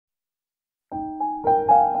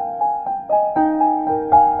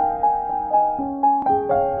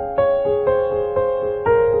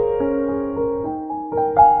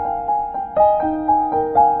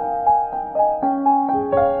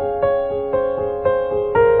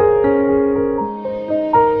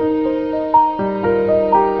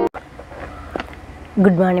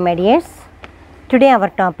Good morning, my dears. Today our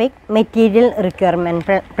topic material requirement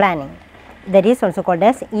planning, that is also called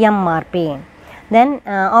as MRP. Then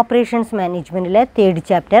operations management third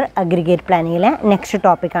chapter aggregate planning next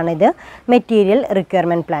topic is material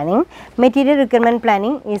requirement planning. Material requirement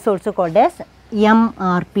planning is also called as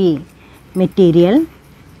MRP, material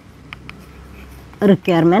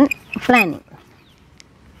requirement planning.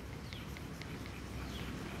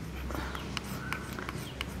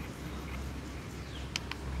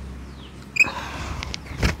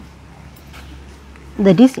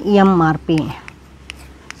 That is MRP.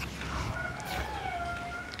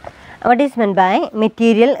 What is meant by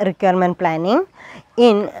material requirement planning?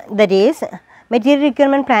 Material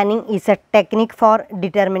requirement planning is a technique for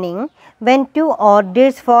determining when to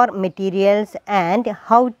orders for materials and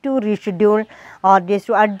how to reschedule orders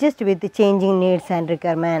to adjust with the changing needs and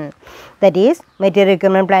requirement. That is, material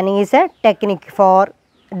requirement planning is a technique for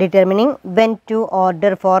determining when to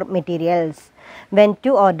order for materials.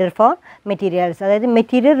 അതായത്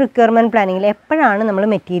material requirement പ്ലാനിങ്ങിൽ എപ്പോഴാണ് നമ്മൾ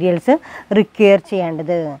materials require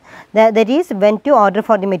ചെയ്യേണ്ടത്, that is when to order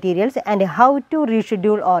for the materials and how to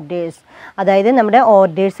reschedule orders, അതായത് നമ്മുടെ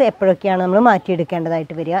orders എപ്പോഴൊക്കെയാണ് നമ്മൾ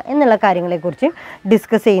മാറ്റിയെടുക്കേണ്ടതായിട്ട് വരിക എന്നുള്ള കാര്യങ്ങളെക്കുറിച്ച്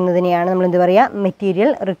ഡിസ്കസ് ചെയ്യുന്നതിനെയാണ് നമ്മൾ എന്ത് പറയുക,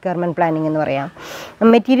 മെറ്റീരിയൽ റിക്വയർമെൻറ്റ് പ്ലാനിങ് എന്ന് പറയാം.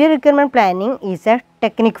 Material requirement planning is A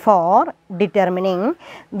technique for determining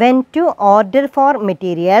when to order for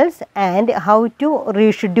materials and how to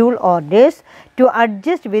reschedule orders to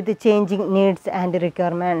adjust with changing needs and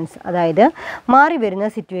requirements. അതായത് മാറി വരുന്ന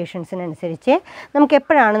സിറ്റുവേഷൻസിനനുസരിച്ച് നമുക്ക്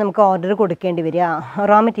എപ്പോഴാണ് നമുക്ക് ഓർഡർ കൊടുക്കേണ്ടി വരിക,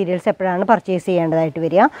 റോ മെറ്റീരിയൽസ് എപ്പോഴാണ് പർച്ചേസ് ചെയ്യേണ്ടതായിട്ട്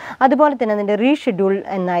വരിക, അതുപോലെ തന്നെ അതിൻ്റെ റീഷെഡ്യൂൾ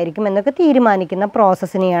എന്നായിരിക്കും എന്നൊക്കെ തീരുമാനിക്കുന്ന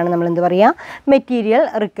പ്രോസസ്സിനെയാണ് നമ്മൾ എന്ത് പറയുക, മെറ്റീരിയൽ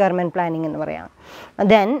റിക്വയർമെൻറ്റ് പ്ലാനിങ് എന്ന് പറയാം.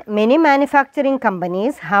 Then many manufacturing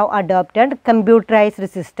companies have adopted computerized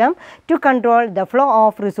system to control the flow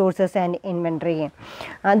of resources and inventory.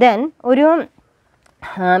 Then ഒരു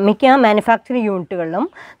മിക്ക മാനുഫാക്ചറിങ് യൂണിറ്റുകളിലും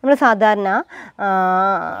നമ്മൾ സാധാരണ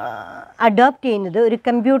അഡോപ്റ്റ് ചെയ്യുന്നത് ഒരു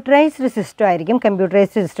കമ്പ്യൂട്ടറൈസ്ഡ് സിസ്റ്റം ആയിരിക്കും.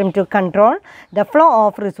 Computerised system to control the flow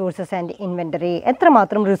of resources and inventory,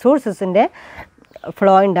 എത്രമാത്രം റിസോഴ്സസിൻ്റെ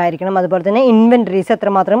flow ഉണ്ടായിരിക്കണം, അതുപോലെ തന്നെ ഇൻവെൻറ്ററീസ്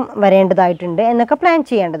എത്രമാത്രം വരേണ്ടതായിട്ടുണ്ട് എന്നൊക്കെ പ്ലാൻ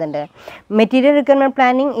ചെയ്യേണ്ടതുണ്ട്. Material requirement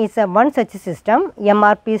planning is A one such system.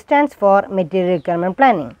 MRP stands for material requirement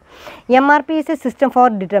planning. MRP is a system for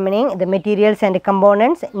determining the materials and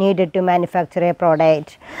components needed to manufacture a product.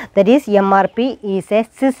 That is, MRP is a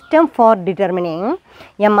system for determining.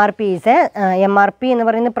 MRP എന്ന്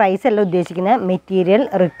പറയുന്ന price അല്ല ഉദ്ദേശിക്കുന്ന material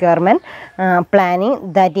requirement planning,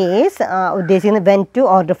 that is ഉദ്ദേശിക്കുന്നത് when to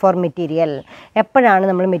order for material, എപ്പോഴാണ്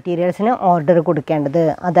നമ്മൾ മെറ്റീരിയൽസിന് order കൊടുക്കേണ്ടത്.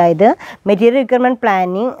 അതായത് material requirement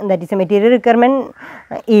planning, that is material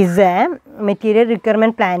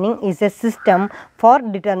requirement planning is A system for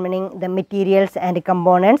determining the materials and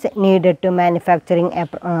components needed to manufacturing a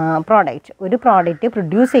product. ഒരു product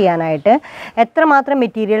produce ചെയ്യാനായിട്ട് എത്രമാത്രം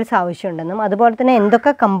materials ആവശ്യമുണ്ടെന്നും അതുപോലെ തന്നെ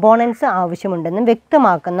എന്തൊക്കെ കമ്പോണൻസ് ആവശ്യമുണ്ടെന്നും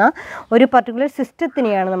വ്യക്തമാക്കുന്ന ഒരു പർട്ടിക്കുലർ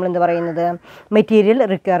സിസ്റ്റത്തിനെയാണ് നമ്മൾ എന്ത് പറയുന്നത്, മെറ്റീരിയൽ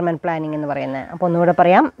റിക്വയർമെൻറ്റ് പ്ലാനിങ് എന്ന് പറയുന്നത്. അപ്പോൾ ഒന്നുകൂടെ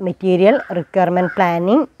പറയാം, material requirement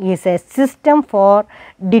planning is A system for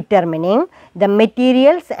determining the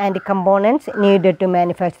materials and components needed to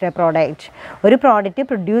manufacture A product. ഒരു പ്രോഡക്റ്റ്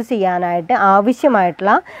പ്രൊഡ്യൂസ് ചെയ്യാനായിട്ട്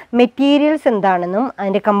ആവശ്യമായിട്ടുള്ള മെറ്റീരിയൽസ് എന്താണെന്നും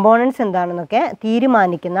അതിൻ്റെ കമ്പോണൻസ് എന്താണെന്നൊക്കെ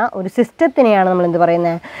തീരുമാനിക്കുന്ന ഒരു സിസ്റ്റത്തിനെയാണ് നമ്മൾ എന്ത്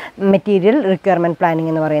പറയുന്നത്, മെറ്റീരിയൽ റിക്വയർമെൻറ്റ്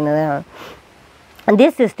പ്ലാനിങ് എന്ന് പറയുന്നത്.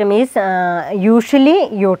 This system is usually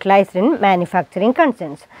utilized in manufacturing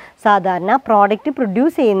concerns. സാധാരണ പ്രോഡക്റ്റ്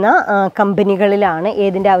പ്രൊഡ്യൂസ് ചെയ്യുന്ന കമ്പനികളിലാണ്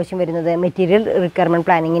ഏതിൻ്റെ ആവശ്യം വരുന്നത്, മെറ്റീരിയൽ റിക്വയർമെൻറ്റ്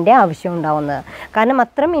പ്ലാനിങ്ങിൻ്റെ ആവശ്യം ഉണ്ടാവുന്നത്. കാരണം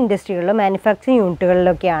അത്തരം ഇൻഡസ്ട്രികളിലും മാനുഫാക്ചറിങ്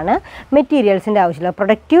യൂണിറ്റുകളിലൊക്കെയാണ് മെറ്റീരിയൽസിൻ്റെ ആവശ്യമുള്ളത്,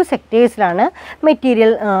 പ്രൊഡക്റ്റീവ് സെക്ടേഴ്സിലാണ്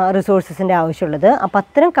മെറ്റീരിയൽ റിസോഴ്സസിൻ്റെ ആവശ്യമുള്ളത്. അപ്പോൾ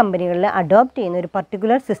അത്തരം കമ്പനികളിൽ അഡോപ്റ്റ് ചെയ്യുന്ന ഒരു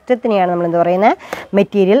പർട്ടിക്കുലർ സിസ്റ്റത്തിനെയാണ് നമ്മൾ എന്ത് പറയുന്നത്,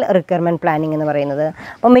 മെറ്റീരിയൽ റിക്വയർമെൻറ്റ് പ്ലാനിങ് എന്ന് പറയുന്നത്.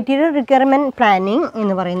 അപ്പോൾ മെറ്റീരിയൽ റിക്വയർമെൻറ്റ് പ്ലാനിങ്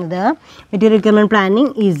എന്ന് പറയുന്നത്, material requirement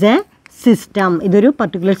planning is A system, ഇതൊരു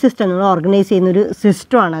പർട്ടിക്കുലർ സിസ്റ്റം നമ്മൾ ഓർഗനൈസ് ചെയ്യുന്നൊരു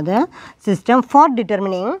സിസ്റ്റമാണത്. സിസ്റ്റം ഫോർ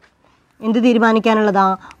ഡിറ്റർമിനിങ്, എന്ത് തീരുമാനിക്കാനുള്ളതാ,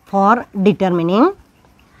 four determining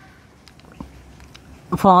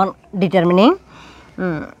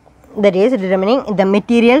that is determining the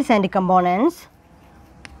materials and components,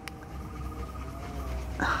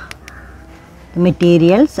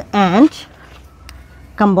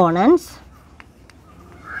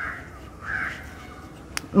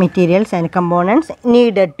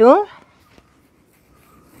 needed to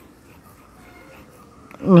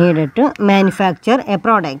manufacture a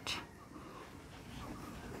product.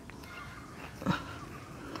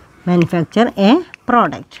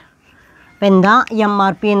 എന്താ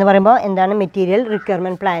MRP എന്ന് പറയുമ്പോൾ എന്താണ് material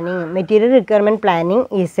requirement planning. Material requirement planning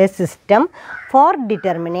is A system for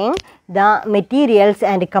determining the materials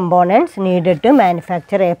and components needed to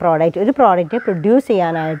manufacture A product. ഒരു product produce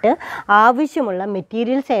ചെയ്യാനായിട്ട് ആവശ്യമുള്ള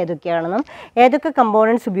materials ഏതൊക്കെയാണെന്നും ഏതൊക്കെ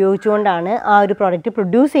components ഉപയോഗിച്ചുകൊണ്ടാണ് ആ ഒരു പ്രോഡക്റ്റ്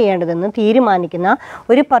പ്രൊഡ്യൂസ് ചെയ്യേണ്ടതെന്ന് തീരുമാനിക്കുന്ന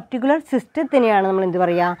ഒരു പർട്ടിക്കുലർ സിസ്റ്റത്തിനെയാണ് നമ്മൾ എന്ത്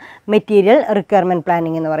പറയുക, മെറ്റീരിയൽ റിക്വയർമെൻറ്റ്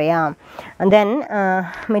പ്ലാനിങ് എന്ന് പറയാം. Then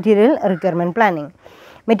material requirement planning.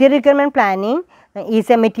 Material requirement planning is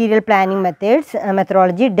a material planning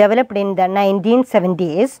methodology developed in the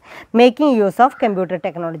 1970s, making use of computer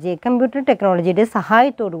technology. Computer technology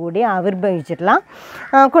സഹായത്തോടു കൂടി ആവിർഭവിച്ചിട്ടുള്ള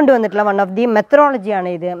കൊണ്ടുവന്നിട്ടുള്ള വൺ ഓഫ് ദി മെത്തഡോളജിയാണ്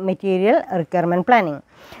ഇത് material requirement planning.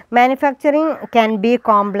 Manufacturing can be a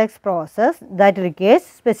complex process that requires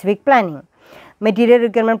specific planning. Material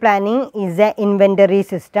requirement planning is an inventory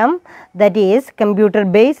system that is computer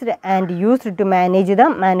based and used to manage the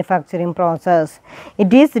manufacturing process.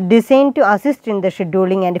 It is designed to assist in the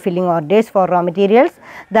scheduling and filling orders for raw materials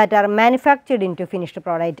that are manufactured into finished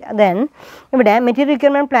product. Then ഇവിടെ material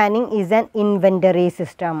requirement planning is an inventory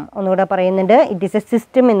system. ഒന്നുകൂടെ പറയുന്നുണ്ട്, it is a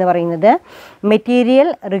system എന്ന് പറയുന്നത് material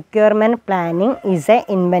requirement planning is a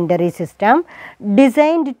inventory system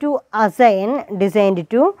designed to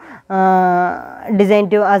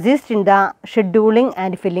assist in the scheduling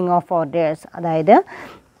and filling of orders. അതായത്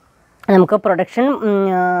നമുക്ക് production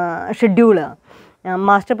schedule,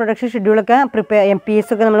 master production ഷെഡ്യൂളൊക്കെ MPS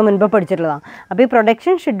ഒക്കെ നമ്മൾ മുൻപ് പഠിച്ചിട്ടുള്ളതാണ്. അപ്പോൾ ഈ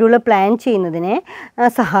പ്രൊഡക്ഷൻ ഷെഡ്യൂൾ പ്ലാൻ ചെയ്യുന്നതിനെ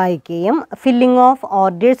സഹായിക്കുകയും filling of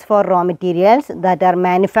orders four raw materials that are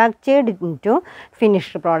manufactured in to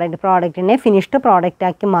finished പ്രോഡക്റ്റിനെ finished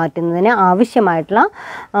പ്രോഡക്റ്റാക്കി മാറ്റുന്നതിന് ആവശ്യമായിട്ടുള്ള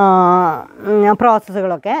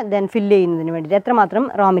പ്രോസസ്സുകളൊക്കെ ദെൻ ഫില്ല് ചെയ്യുന്നതിന് വേണ്ടിയിട്ട് എത്രമാത്രം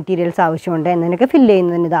റോ മെറ്റീരിയൽസ് ആവശ്യമുണ്ട് എന്നതിനൊക്കെ ഫില്ല്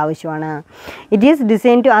ചെയ്യുന്നതിന് ഇത് ആവശ്യമാണ്. It is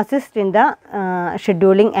design to assist in the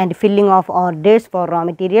scheduling and filling of orders four raw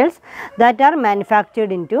materials that are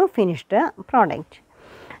manufactured into finished product.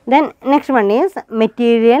 Then next one is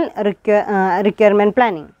material requirement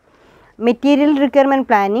planning. Material requirement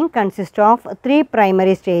planning consists of 3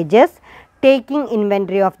 primary stages: taking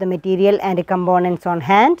inventory of the material and components on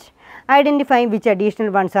hand, identifying which additional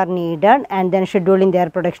ones are needed, and then scheduling their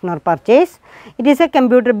production or purchase. It is a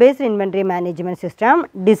computer based inventory management system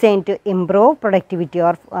designed to improve productivity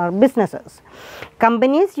of businesses.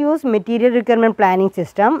 Companies use material requirement planning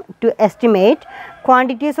system to estimate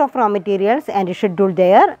quantities of raw materials and schedule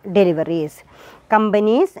their deliveries.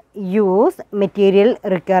 Companies use material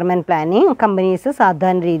requirement planning. Companies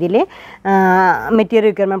സാധാരണ രീതിയിൽ material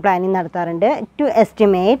requirement planning നടത്താറുണ്ട് to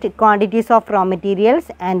estimate quantities of raw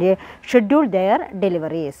materials and schedule there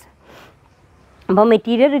deliveries. അപ്പോൾ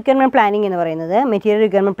material requirement planning എന്ന് പറയുന്നത് material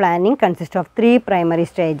requirement planning consist of 3 primary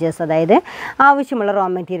stages. അതായത് ആവശ്യമുള്ള raw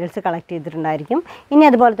materials collect ചെയ്തിട്ടുണ്ടായിരിക്കും. ഇനി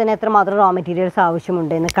അതുപോലെ തന്നെ എത്രമാത്രം റോ മെറ്റീരിയൽസ്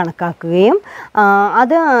ആവശ്യമുണ്ട് എന്ന് കണക്കാക്കുകയും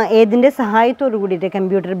അത് ഏതിൻ്റെ സഹായത്തോടു കൂടിയിട്ട്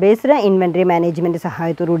കമ്പ്യൂട്ടർ ബേസ്ഡ് ഇൻവെൻറ്ററി മാനേജ്മെൻറ്റ്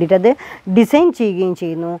സഹായത്തോടു കൂടിയിട്ട് അത് ഡിസൈൻ ചെയ്യുകയും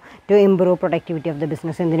ചെയ്യുന്നു to improve productivity of the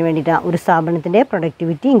business. എന്തിനു വേണ്ടിയിട്ടാണ്? ഒരു സ്ഥാപനത്തിൻ്റെ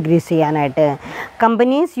പ്രൊഡക്ടിവിറ്റി ഇൻക്രീസ് ചെയ്യാനായിട്ട്.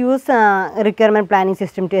 Companies use requirement planning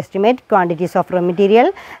system to estimate quantities of raw material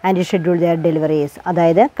and schedule there delivery.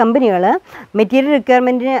 അതായത് കമ്പനികൾ മെറ്റീരിയൽ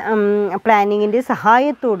റിക്വയർമെൻറ്റ് പ്ലാനിങ്ങിൻ്റെ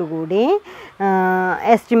സഹായത്തോടു കൂടി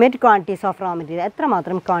estimate quantities of raw material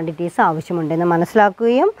എത്രമാത്രം ക്വാണ്ടിറ്റീസ് ആവശ്യമുണ്ടെന്ന്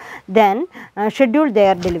മനസ്സിലാക്കുകയും ദെൻ ഷെഡ്യൂൾ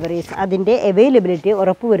ദെയർ ഡെലിവറീസ് അതിൻ്റെ അവൈലബിലിറ്റി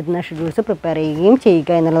ഉറപ്പുവരുത്തുന്ന ഷെഡ്യൂൾസ് പ്രിപ്പയർ ചെയ്യുകയും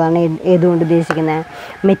ചെയ്യുക എന്നുള്ളതാണ് ഏതുകൊണ്ട് ഉദ്ദേശിക്കുന്നത്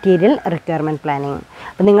മെറ്റീരിയൽ റിക്വയർമെൻറ്റ് പ്ലാനിങ്.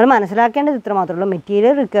 അപ്പോൾ നിങ്ങൾ മനസ്സിലാക്കേണ്ടത് ഇത്ര മാത്രമേ ഉള്ളൂ.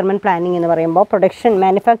 മെറ്റീരിയൽ റിക്വയർമെൻറ്റ് പ്ലാനിങ് എന്ന് പറയുമ്പോൾ പ്രൊഡക്ഷൻ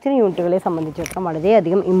മാനുഫാക്ചറിങ് യൂണിറ്റുകളെ സംബന്ധിച്ചിടത്തോളം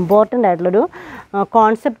വളരെയധികം ഇമ്പോർട്ടൻ്റ് ആയിട്ടുള്ളൊരു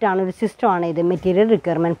കോൺസെപ്റ്റാണ്, ഒരു സിസ്റ്റമാണ് ഇത് മെറ്റീരിയൽ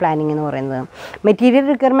റിക്വയർമെൻറ്റ് പ്ലാനിങ് എന്ന് പറയുന്നത്. Material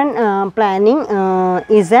requirement planning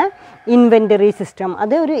is A inventory system.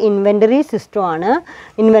 അത് ഒരു ഇൻവെൻറ്ററി സിസ്റ്റമാണ്.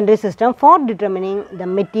 Inventory system for determining the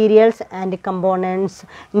materials and components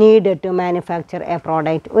need to manufacture A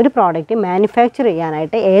product. ഒരു പ്രോഡക്റ്റ് മാനുഫാക്ചർ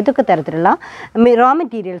ചെയ്യാനായിട്ട് ഏതൊക്കെ തരത്തിലുള്ള റോ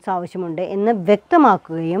മെറ്റീരിയൽസ് ആവശ്യമുണ്ട് എന്ന്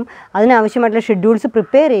വ്യക്തമാക്കുകയും അതിനാവശ്യമായിട്ടുള്ള ഷെഡ്യൂൾസ്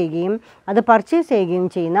പ്രിപ്പയർ ചെയ്യുകയും അത് പർച്ചേസ് ചെയ്യുകയും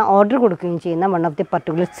ചെയ്യുന്ന, ഓർഡർ കൊടുക്കുകയും ചെയ്യുന്ന വൺ ഓഫ് ദി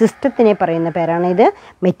പർട്ടിക്കുലർ സിസ്റ്റത്തിനെ പറയുന്ന പേരാണ് ഇത്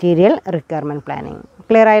മെറ്റീരിയൽ റിക്വയർമെൻറ്റ് പ്ലാനിങ്.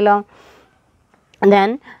 ക്ലിയർ ആയല്ലോ? Then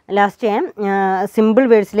last simple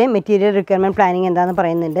വേർഡ്സിലെ material requirement planning എന്താണെന്ന്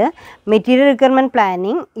പറയുന്നുണ്ട്. Material requirement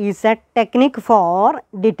planning is A technique four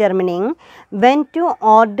determining when to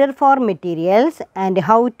order for materials and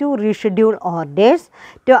how to reschedule orders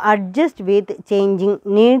to adjust with changing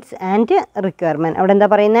needs and requirement. അവിടെ എന്താ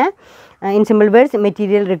പറയുന്നത്? In simple words,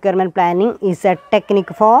 material requirement planning is a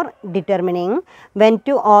technique for determining when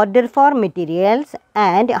to order for materials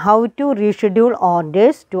and how to reschedule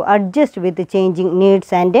orders to adjust with the changing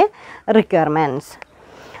needs and requirements.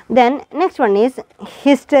 Then next one is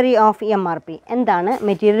history of MRP. എന്താണ്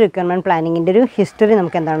material requirement പ്ലാനിങ്ങിൻ്റെ ഒരു history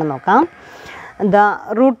നമുക്ക് എന്താണെന്ന് നോക്കാം. The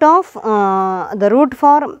root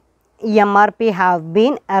for MRP have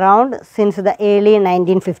been around since the early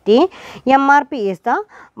 1950. MRP is the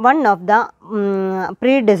one of the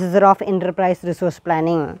predecessor of enterprise resource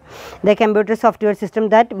planning, the computer software system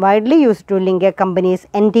that widely used to link a company's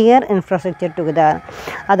entire infrastructure together.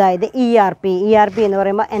 അതായത് ERP എന്ന്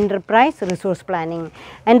പറയുമ്പോൾ enterprise resource planning.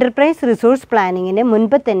 Enterprise resource പ്ലാനിങ്ങിന്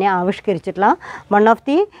മുൻപ് തന്നെ ആവിഷ്കരിച്ചിട്ടുള്ള one of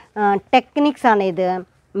the techniques ആണ് ഇത്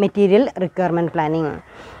material requirement planning.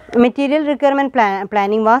 Material requirement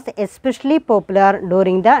planning was especially popular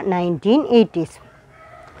during the 1980s.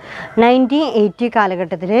 1980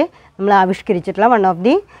 കാലഘട്ടത്തിൽ നമ്മൾ ആവിഷ്കരിച്ചിട്ടുള്ള one of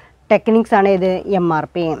the techniques ആണ് ഇത്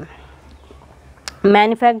MRP.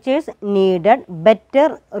 Manufacturers needed better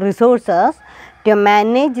resources to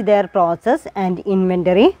manage their process and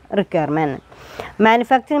inventory requirement.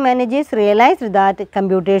 Manufacturing managers realized that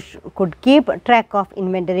computers could keep track of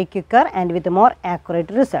inventory quicker and with more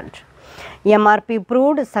accurate result. MRP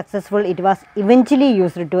proved successful. It was eventually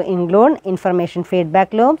used to include information feedback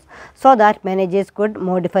loops so that managers could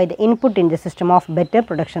modify the input in the system of better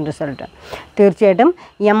production result. തീർച്ചയായിട്ടും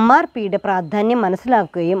MRPയുടെ പ്രാധാന്യം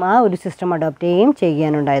മനസ്സിലാക്കുകയും ആ ഒരു system adopt ചെയ്യുകയും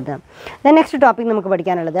ചെയ്യാനുണ്ടായത്. The next topic നമുക്ക്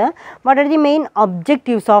പഠിക്കാനുള്ളത് what are the main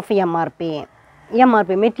objectives of MRP.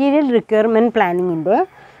 Material requirement പ്ലാനിങ്ങിൻ്റെ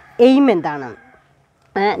aim എന്താണ്?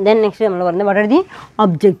 Then next നമ്മൾ പറയുന്നത് വാട്ട് ആർ ദി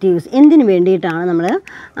ഒബ്ജക്റ്റീവ്സ്, എന്തിനു വേണ്ടിയിട്ടാണ് നമ്മൾ,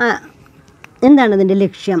 എന്താണ് ഇതിൻ്റെ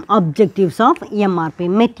ലക്ഷ്യം? Objectives of MRP,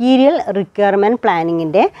 material requirement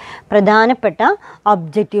പ്ലാനിങ്ങിൻ്റെ പ്രധാനപ്പെട്ട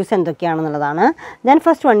objectives എന്തൊക്കെയാണെന്നുള്ളതാണ്. Then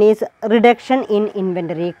first one is reduction in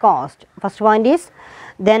inventory cost. First point is,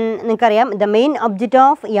 then നിങ്ങൾക്കറിയാം the main object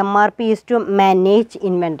of MRP is to manage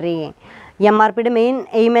inventory. MRPയുടെ main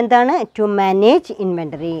aim എന്താണ്? To manage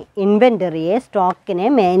ഇൻവെൻറ്ററിയെ, സ്റ്റോക്കിനെ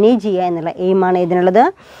manage ചെയ്യുക എന്നുള്ള എയിമാണ് ഇതിനുള്ളത്.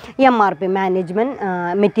 MRP management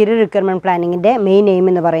material requirement പ്ലാനിങ്ങിൻ്റെ main aim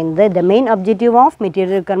എന്ന് പറയുന്നത്, the main objective of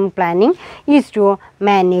material requirement planning is to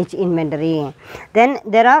manage inventory. Then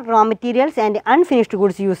there are raw materials and unfinished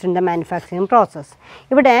goods used in the manufacturing process.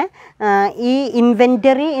 ഇവിടെ ഈ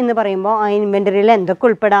inventory എന്ന് പറയുമ്പോൾ ആ ഇൻവെൻറ്ററിയിൽ എന്തൊക്കെ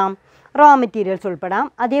ഉൾപ്പെടാം? Raw materials ഉൾപ്പെടാം,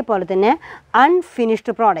 അതേപോലെ തന്നെ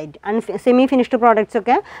അൺഫിനിഷ്ഡ് പ്രോഡക്റ്റ്, സെമി ഫിനിഷ്ഡ്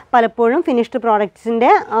പ്രോഡക്റ്റ്സൊക്കെ പലപ്പോഴും ഫിനിഷ്ഡ് പ്രോഡക്ട്സിൻ്റെ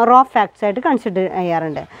റോ ഫാക്ട്സ് ആയിട്ട് കൺസിഡർ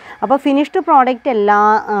ചെയ്യാറുണ്ട്. അപ്പോൾ ഫിനിഷ്ഡ് പ്രോഡക്റ്റ്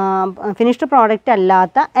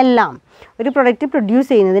അല്ലാത്ത എല്ലാം, ഒരു പ്രൊഡക്റ്റ് പ്രൊഡ്യൂസ്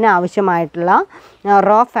ചെയ്യുന്നതിന് ആവശ്യമായിട്ടുള്ള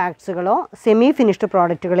റോ ഫാക്ട്സുകളോ സെമി ഫിനിഷ്ഡ്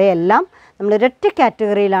പ്രോഡക്റ്റുകളെ എല്ലാം നമ്മൾ ഒരൊറ്റ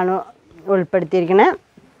കാറ്റഗറിയിലാണ് ഉൾപ്പെടുത്തിയിരിക്കുന്നത്.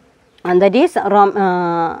 That is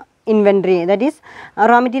inventory, that is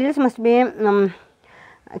raw materials must be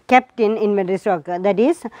kept in inventory stock. That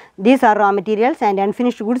is, these are raw materials and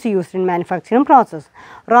unfinished goods used in manufacturing process.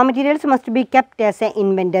 Raw materials must be kept as a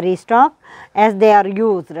inventory stock. As they are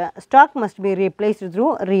used, stock must be replaced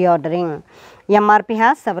through reordering. MRP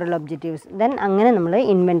has several objectives. Then അങ്ങനെ നമ്മൾ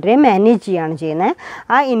ഇൻവെൻറ്ററിയെ manage ചെയ്യുകയാണ് ചെയ്യുന്നത്.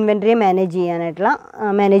 ആ ഇൻവെൻറ്ററിയെ manage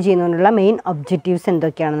ചെയ്യുന്നതിനുള്ള main objectives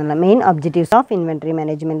എന്തൊക്കെയാണെന്നുള്ള main objectives of inventory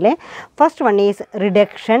മാനേജ്മെൻറ്റിലെ first one is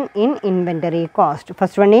reduction in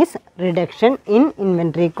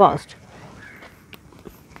inventory cost.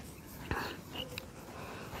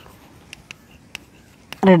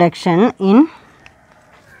 Reduction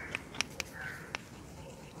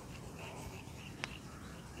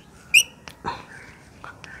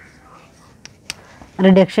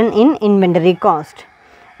in inventory cost.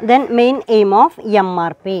 Then main aim of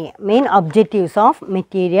MRP, main objectives of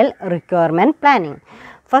material requirement planning.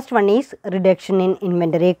 First one is reduction in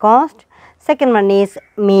inventory cost. Second one is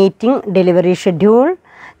meeting delivery schedule.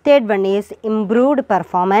 Third one is improved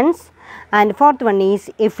performance. And fourth one is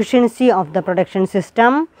efficiency of the production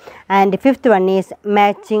system. And fifth one is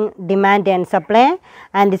matching demand and supply.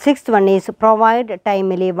 And sixth one is provide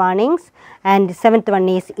timely warnings. And seventh one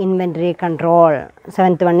is inventory control.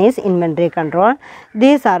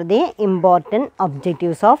 These are the important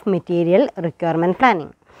objectives of material requirement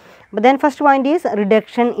planning. But then first point is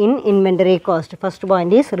reduction in inventory cost.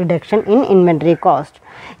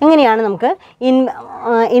 എങ്ങനെയാണ് നമുക്ക്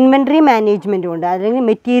inventory management കൊണ്ട് അല്ലെങ്കിൽ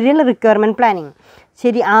material requirement planning,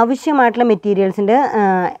 ശരി ആവശ്യമായിട്ടുള്ള മെറ്റീരിയൽസിൻ്റെ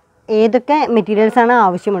ഏതൊക്കെ മെറ്റീരിയൽസാണ്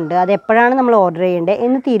ആവശ്യമുണ്ട്, അത് എപ്പോഴാണ് നമ്മൾ ഓർഡർ ചെയ്യേണ്ടത്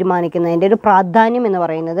എന്ന് തീരുമാനിക്കുന്നതിൻ്റെ ഒരു പ്രാധാന്യം എന്ന്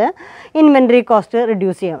പറയുന്നത് ഇൻവെൻറ്ററി കോസ്റ്റ്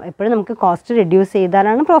റിഡ്യൂസ് ചെയ്യാം. എപ്പോഴും നമുക്ക് കോസ്റ്റ് റിഡ്യൂസ്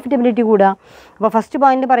ചെയ്താലാണ് പ്രോഫിറ്റബിലിറ്റി കൂടുക. അപ്പോൾ ഫസ്റ്റ്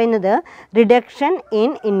പോയിന്റ് പറയുന്നത് റിഡക്ഷൻ ഇൻ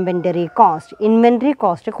ഇൻവെൻറ്ററി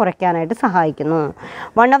കോസ്റ്റ് കുറയ്ക്കാനായിട്ട് സഹായിക്കുന്നു.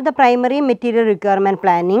 One of the primary material requirement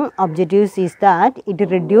planning objectives is that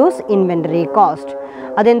it reduce inventory cost.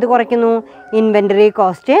 അതെന്ത് കുറയ്ക്കുന്നു? ഇൻവെൻറ്ററി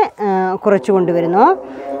കോസ്റ്റ് കുറച്ചു കൊണ്ടുവരുന്നു.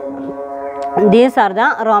 These are the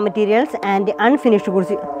raw materials and unfinished goods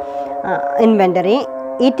inventory.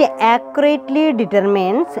 It accurately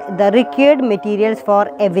determines the required materials for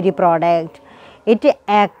every product. It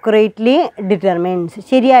accurately determines,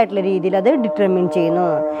 ശരിയായിട്ടുള്ള രീതിയിൽ അത് determine ചെയ്യുന്നു.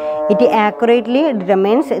 It accurately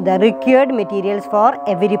determines the required materials for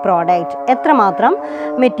every product. എത്രമാത്രം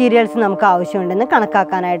materials നമുക്ക് ആവശ്യമുണ്ടെന്ന്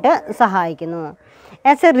കണക്കാക്കാനായിട്ട് സഹായിക്കുന്നു.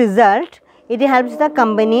 As a result, it helps the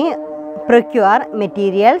company procure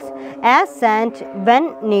materials as and when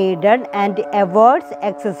needed and avoids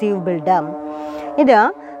excessive buildup.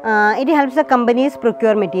 It helps the companies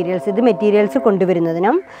procure materials. ഇത് materials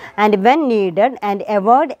കൊണ്ടുവരുന്നതിനും and when needed and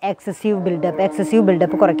avoid excessive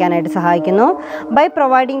build-up കുറയ്ക്കാനായിട്ട് സഹായിക്കുന്നു. By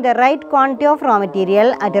providing the right quantity of raw material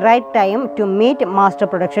at right time to meet master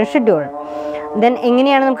production schedule. Then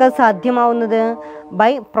എങ്ങനെയാണ് നമുക്കത് സാധ്യമാവുന്നത്?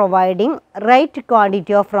 By providing right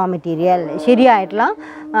quantity of raw material, ശരിയായിട്ടുള്ള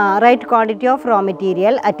right quantity of raw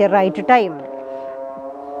material at A right time.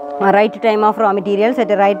 Right time of raw materials at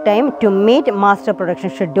a right time to meet master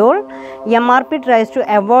production schedule. MRP tries to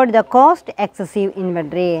avoid the cost excessive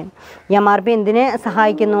inventory. MRP എന്തിനെ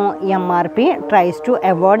സഹായിക്കുന്നു? MRP tries to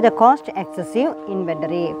avoid the cost excessive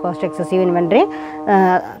inventory.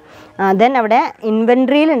 Then അവിടെ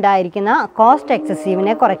ഇൻവെൻട്രിയിൽ ഉണ്ടായിരിക്കുന്ന cost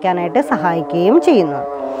എക്സസീവിനെ കുറയ്ക്കാനായിട്ട് സഹായിക്കുകയും ചെയ്യുന്നു.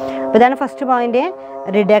 അപ്പോൾ ഇതാണ് first point,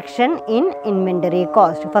 reduction in inventory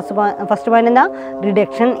cost. First point എന്താ?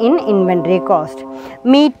 Reduction in inventory cost.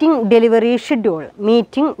 Meeting delivery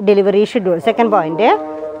schedule. Second point,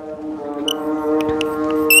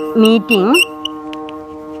 meeting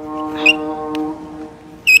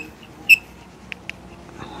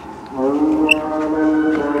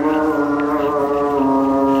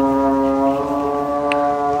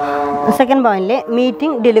second പോയിന്റിൽ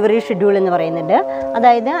മീറ്റിംഗ് ഡെലിവറി ഷെഡ്യൂൾ എന്ന് പറയുന്നുണ്ട്.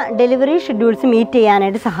 അതായത് ഡെലിവറി ഷെഡ്യൂൾസ് മീറ്റ്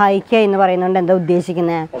ചെയ്യാനായിട്ട് സഹായിക്കുക എന്ന് പറയുന്നുണ്ട്. എന്താ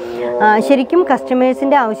ഉദ്ദേശിക്കുന്നത്? ശരിക്കും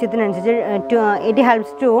കസ്റ്റമേഴ്സിൻ്റെ ആവശ്യത്തിനനുസരിച്ച് it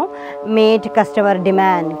helps to meet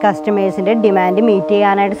കസ്റ്റമേഴ്സിൻ്റെ demand meet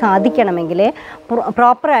ചെയ്യാനായിട്ട് സാധിക്കണമെങ്കിൽ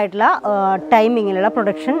പ്രോപ്പറായിട്ടുള്ള ടൈമിങ്ങിലുള്ള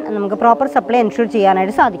പ്രൊഡക്ഷൻ നമുക്ക് പ്രോപ്പർ സപ്ലൈ എൻഷുർ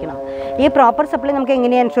ചെയ്യാനായിട്ട് സാധിക്കണം. ഈ പ്രോപ്പർ സപ്ലൈ നമുക്ക്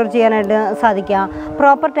എങ്ങനെയാണ് എൻഷുർ ചെയ്യാനായിട്ട് സാധിക്കുക?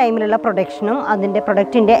 പ്രോപ്പർ ടൈമിലുള്ള പ്രൊഡക്ഷനും അതിൻ്റെ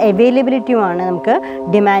പ്രൊഡക്റ്റിൻ്റെ അവൈലബിലിറ്റിയുമാണ് നമുക്ക്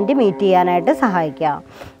ഡിമാൻഡ് മീറ്റ് ചെയ്യാനായിട്ട് സഹായിക്കുക.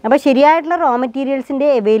 അപ്പോൾ ശരിയായിട്ടുള്ള റോ മെറ്റീരിയൽസിൻ്റെ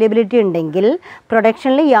അവൈലബിലിറ്റി ഉണ്ടെങ്കിൽ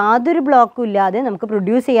പ്രൊഡക്ഷനിൽ യാതൊരു ബ്ലോക്കും ഇല്ലാതെ നമുക്ക്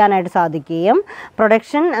പ്രൊഡ്യൂസ് ചെയ്യാനായിട്ട് സാധിക്കുകയും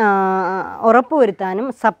പ്രൊഡക്ഷൻ ഉറപ്പുവരുത്താനും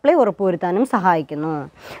സപ്ലൈ ഉറപ്പുവരുത്താനും സഹായിക്കുന്നു.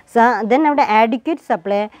 ദെൻ അവിടെ adequate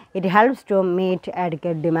supply, it helps to meet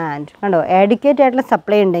adequate demand. കണ്ടോ, ആഡിക്വേറ്റ് ആയിട്ടുള്ള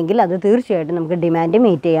സപ്ലൈ ഉണ്ടെങ്കിൽ അത് തീർച്ചയായിട്ടും നമുക്ക് ഡിമാൻഡ്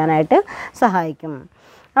മീറ്റ് ചെയ്യാനായിട്ട് സഹായിക്കും.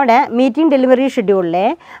 അവിടെ meeting delivery ഷെഡ്യൂളിലെ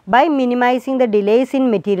by minimising the delays in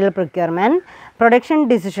material procurement, production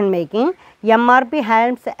decision making, MRP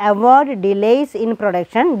helps avoid delays in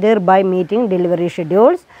production, thereby meeting delivery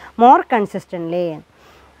schedules more consistently.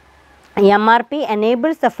 MRP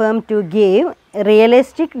enables the firm to give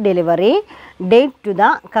realistic delivery date to the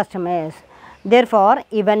customers. Therefore,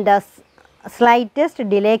 even the slightest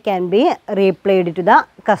delay can be replied to the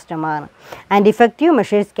customer and effective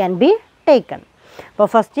measures can be taken.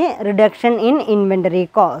 So, first reduction in inventory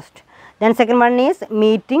cost. Then second one is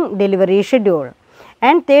meeting delivery schedule.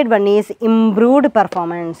 And third one is improved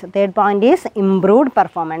performance. Third point is improved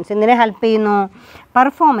performance. എന്തിനെ help ചെയ്യുന്നു?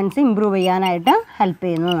 Performance improve ചെയ്യാനായിട്ട് help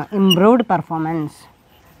ചെയ്യുന്നു. Improved performance.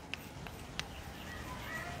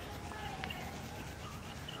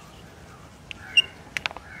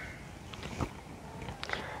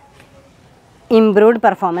 Improved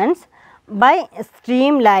performance by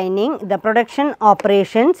streamlining the production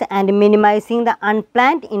operations and minimizing the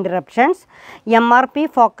unplanned interruptions. MRP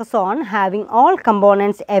focus on having all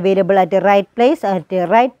components available at the right place at the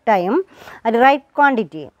right time at the right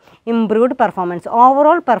quantity. Improved performance,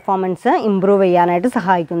 overall performance improve ചെയ്യാനായിട്ട്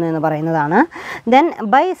സഹായിക്കുന്നു എന്ന് പറയുന്നതാണ്. Then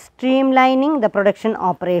by streamlining the production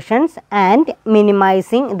operations and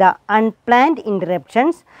minimizing the unplanned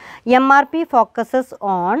interruptions, MRP focuses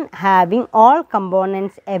on having all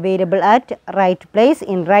components available at right place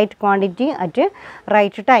in right quantity at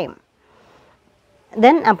right time.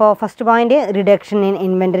 Then അപ്പോൾ first point reduction in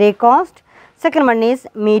inventory cost, second one is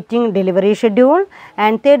meeting delivery schedule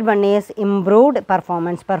and third one is improved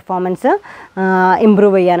performance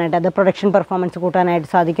improve ചെയ്യാനായിട്ട്, അത് production performance കൂട്ടാനായിട്ട്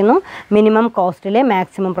സാധിക്കുന്നു. Minimum കോസ്റ്റിൽ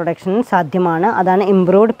maximum production സാധ്യമാണ്, അതാണ്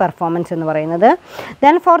improved performance എന്ന് പറയുന്നത്.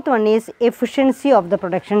 Then fourth one is efficiency of the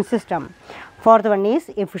production system.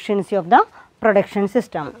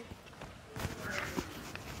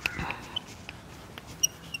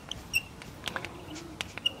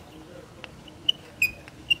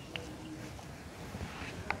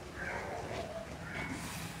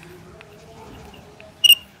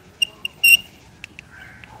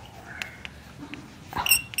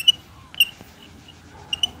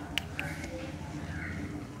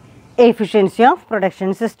 Efficiency of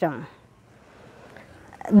production system.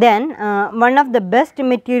 Then one of the best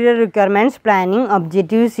material requirements planning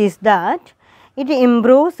objectives is that It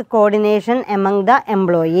improves coordination among the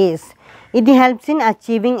employees. It helps in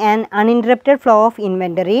achieving an uninterrupted flow of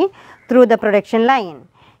inventory through the production line.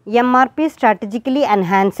 MRP strategically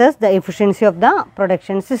enhances the efficiency of the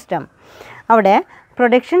production system. അവിടെ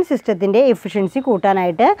production സിസ്റ്റത്തിൻ്റെ efficiency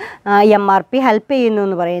കൂട്ടാനായിട്ട് MRP help ചെയ്യുന്നു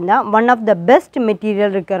എന്ന് പറയുന്ന one of the best material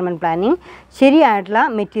requirement planning, ശരിയായിട്ടുള്ള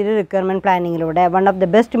material requirement പ്ലാനിങ്ങിലൂടെ one of the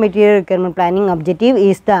best material requirement planning objective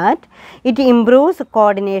is that it improves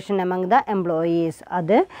coordination among the employees.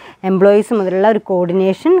 അത് employees മുതലുള്ള ഒരു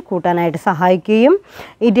കോർഡിനേഷൻ കൂട്ടാനായിട്ട് സഹായിക്കുകയും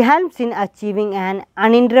it helps in achieving an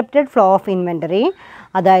uninterrupted flow of inventory.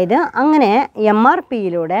 അതായത് അങ്ങനെ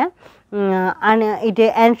MRPയിലൂടെ it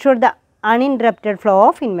ensure the uninterrupted flow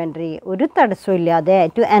of inventory, ഒരു തടസ്സമില്ലാതെ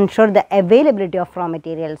to ensure the availability of raw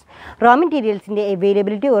materialsൻ്റെ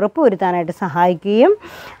availability ഉറപ്പുവരുത്താനായിട്ട് സഹായിക്കുകയും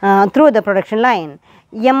through the production line.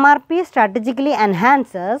 MRP strategically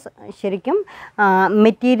enhances ശരിക്കും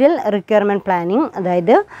material requirement planning,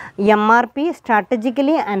 അതായത് MRP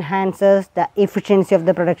strategically enhances the efficiency of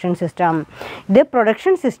the production system. ഇത്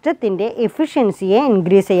production സിസ്റ്റത്തിൻ്റെ എഫിഷ്യൻസിയെ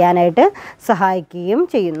increase ചെയ്യാനായിട്ട് സഹായിക്കുകയും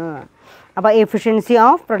ചെയ്യുന്നു. അപ്പോൾ എഫിഷ്യൻസി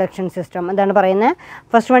ഓഫ് പ്രൊഡക്ഷൻ സിസ്റ്റം എന്താണ് പറയുന്നത്?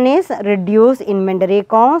 First one is reduce inventory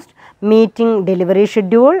cost, meeting delivery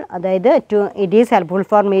schedule, അതായത് it is helpful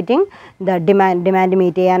for meeting the demand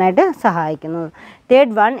meet ചെയ്യാനായിട്ട് സഹായിക്കുന്നു.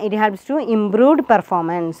 Third one, it helps to improved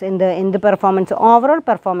performance, എന്ത് പെർഫോമൻസ്, ഓവറോൾ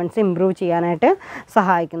പെർഫോമൻസ് ഇംപ്രൂവ് ചെയ്യാനായിട്ട്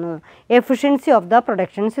സഹായിക്കുന്നു. Efficiency of the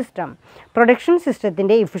production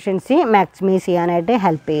സിസ്റ്റത്തിൻ്റെ efficiency maximise ചെയ്യാനായിട്ട്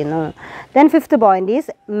help ചെയ്യുന്നു. Then fifth point is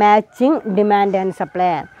matching demand and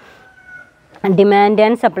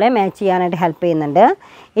supply match ചെയ്യാനായിട്ട് help ചെയ്യുന്നുണ്ട്.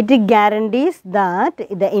 It guarantees that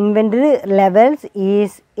the inventory levels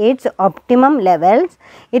is its optimum levels.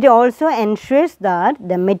 It also ensures that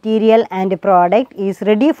the material and product is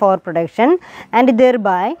ready for production and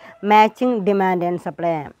thereby matching demand and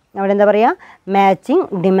supply. അവിടെ എന്താ പറയുക? Matching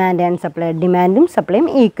demand and supply, ഡിമാൻഡും സപ്ലൈയും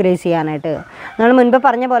equalise ചെയ്യാനായിട്ട്. നമ്മൾ മുൻപ്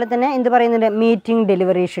പറഞ്ഞ പോലെ തന്നെ എന്ത് പറയുന്നുണ്ട്? മീറ്റിംഗ്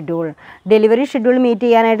ഡെലിവറി ഷെഡ്യൂൾ മീറ്റ്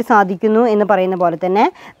ചെയ്യാനായിട്ട് സാധിക്കുന്നു എന്ന് പറയുന്ന പോലെ തന്നെ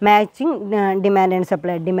മാച്ചിങ് ഡിമാൻഡ് ആൻഡ്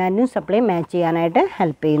സപ്ലൈ, ഡിമാൻഡും സപ്ലൈയും മാച്ച് ചെയ്യാനായിട്ട്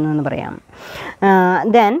ഹെൽപ്പ് ചെയ്യുന്നു എന്ന് പറയാം.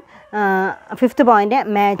 Then fifth point,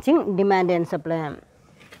 matching demand and supply.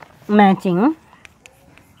 Matching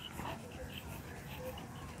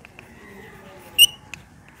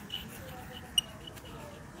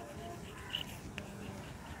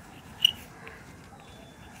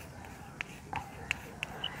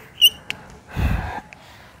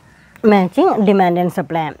demand and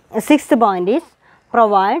supply. Sixth point is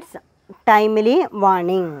provides timely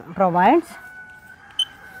warning. Provides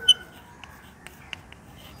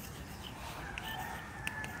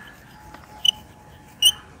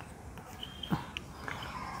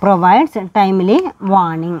timely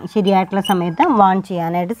warning. ശരിയായിട്ടുള്ള സമയത്ത് വാൺ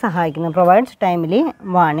ചെയ്യാനായിട്ട് സഹായിക്കുന്നു. Provides timely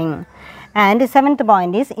warning. And seventh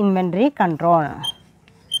point is inventory control.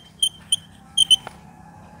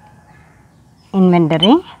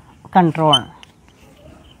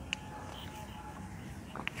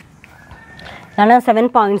 ഇതാണ് 7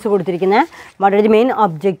 points കൊടുത്തിരിക്കുന്നത്. What are the main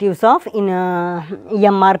objectives of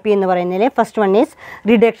MRP എന്ന് പറയുന്നതിൽ first one is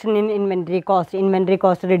reduction in inventory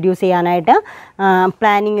cost reduce ചെയ്യാനായിട്ട്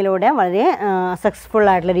പ്ലാനിങ്ങിലൂടെ വളരെ സക്സസ്ഫുൾ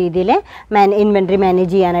ആയിട്ടുള്ള രീതിയിൽ ഇൻവെൻറ്ററി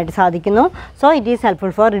മാനേജ് ചെയ്യാനായിട്ട് സാധിക്കുന്നു. So it is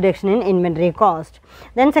helpful for reduction in inventory cost.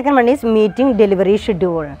 Then second one is meeting delivery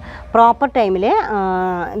schedule, proper ടൈമിൽ.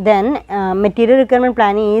 Then material requirement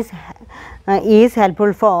planning is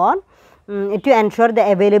helpful for to ensure the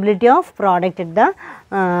availability of product at the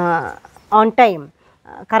on time,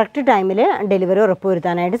 correct ടൈമിൽ delivery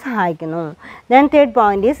ഉറപ്പുവരുത്താനായിട്ട് സഹായിക്കുന്നു. Then third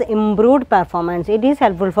point is improved performance. It is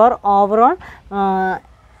helpful for overall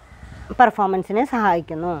പെർഫോമൻസിനെ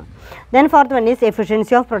സഹായിക്കുന്നു. Then fourth one is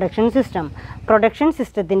efficiency of production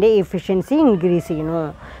സിസ്റ്റത്തിൻ്റെ efficiency increase ചെയ്യുന്നു.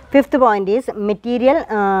 Fifth point is material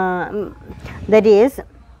that is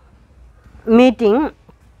meeting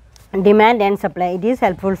demand and supply. It is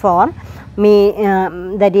helpful for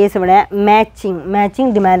that is ഇവിടെ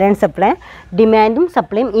matching demand and supply, ഡിമാൻഡും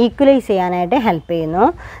സപ്ലൈയും equalise ചെയ്യാനായിട്ട് help ചെയ്യുന്നു.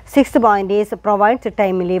 Sixth point is provides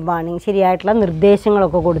timely warning. ശരിയായിട്ടുള്ള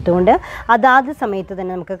നിർദ്ദേശങ്ങളൊക്കെ കൊടുത്തുകൊണ്ട് അതാത് സമയത്ത്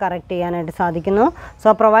തന്നെ നമുക്ക് കറക്റ്റ് ചെയ്യാനായിട്ട് സാധിക്കുന്നു. So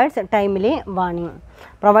provides timely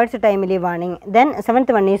warning. Then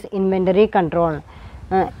seventh one is inventory control.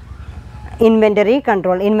 Inventory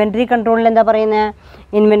കൺട്രോളിൽ എന്താ പറയുന്നത്?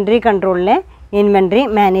 ഇൻവെൻറ്ററി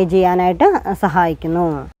മാനേജ് ചെയ്യാനായിട്ട് സഹായിക്കുന്നു.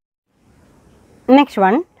 Next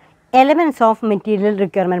one, elements of material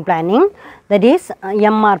requirement planning, that is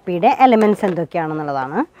MRPയുടെ elements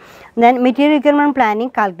എന്തൊക്കെയാണെന്നുള്ളതാണ്. Then material requirement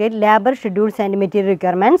planning calculate labour schedules and material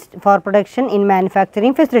requirements for production in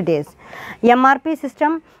manufacturing facilities. MRP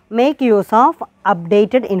system make use of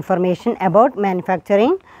updated information about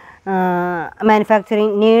manufacturing manufacturing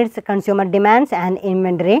needs, consumer demands and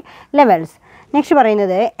inventory levels. Next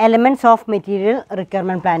പറയുന്നത് elements of material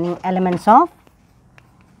requirement planning.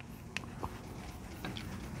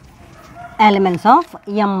 Elements of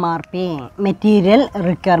MRP, material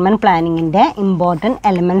requirement planning inde important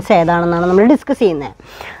elements ഏതാണെന്നാണ് നമ്മൾ discuss ചെയ്യുന്നത്.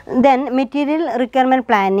 Then material requirement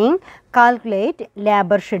planning calculate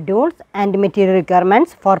labor schedules and material requirements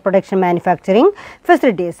for production manufacturing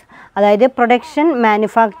facilities. അതായത് production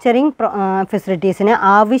manufacturing ഫെസിലിറ്റീസിന്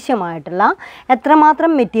ആവശ്യമായിട്ടുള്ള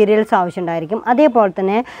എത്രമാത്രം materials ആവശ്യമുണ്ടായിരിക്കും, അതേപോലെ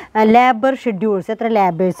തന്നെ labour schedules, എത്ര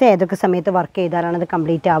labours ഏതൊക്കെ സമയത്ത് വർക്ക് ചെയ്താലാണ് അത്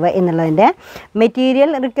കംപ്ലീറ്റ് ആവുക എന്നുള്ളതിൻ്റെ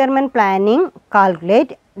material requirement planning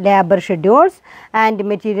calculate labor schedules and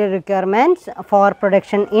material requirements for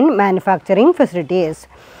production in manufacturing facilities.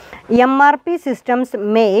 MRP systems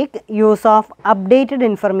make use of updated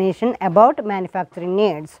information about manufacturing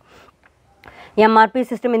needs. MRP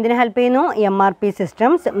system എന്തിനു help ചെയ്യുന്നു? MRP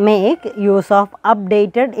systems make use of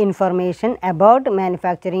updated information about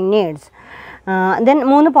manufacturing needs. Then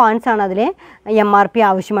 3 points ആണ് അതിൽ MRP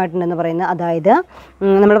ആവശ്യമായിട്ടുണ്ടെന്ന് പറയുന്നത്. അതായത്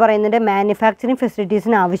നമ്മൾ പറയുന്നത് manufacturing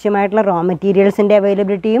ഫെസിലിറ്റീസിന് ആവശ്യമായിട്ടുള്ള raw മെറ്റീരിയൽസിൻ്റെ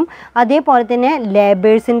അവൈലബിലിറ്റിയും അതേപോലെ തന്നെ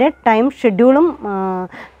ലേബേഴ്സിൻ്റെ ടൈം ഷെഡ്യൂളും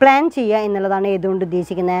പ്ലാൻ ചെയ്യുക എന്നുള്ളതാണ് ഏതുകൊണ്ട്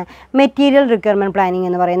ഉദ്ദേശിക്കുന്നത്? മെറ്റീരിയൽ റിക്വയർമെൻറ്റ് പ്ലാനിങ്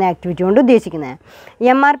എന്ന് പറയുന്ന ആക്ടിവിറ്റി കൊണ്ട് ഉദ്ദേശിക്കുന്നത്.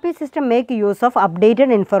 MRP system make use of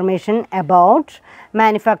updated information about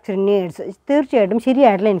manufacturing needs. തീർച്ചയായിട്ടും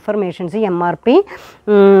ശരിയായിട്ടുള്ള ഇൻഫർമേഷൻസ് MRP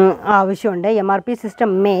ആവശ്യമുണ്ട്. MRP system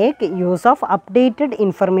make use of updated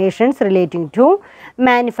informations relating to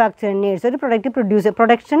manufacturing needs. ഒരു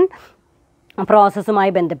പ്രൊഡക്ഷൻ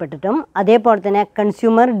പ്രോസസ്സുമായി ബന്ധപ്പെട്ടിട്ടും അതേപോലെ തന്നെ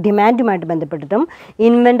കൺസ്യൂമർ ഡിമാൻഡുമായിട്ട് ബന്ധപ്പെട്ടിട്ടും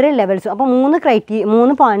ഇൻവെൻറ്ററി ലെവൽസും. അപ്പോൾ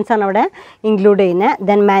 3 പോയിൻറ്റ്സാണ് അവിടെ ഇൻക്ലൂഡ് ചെയ്യുന്നത്.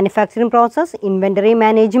 Then manufacturing process, inventory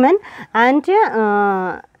management and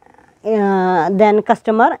then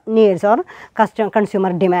customer needs or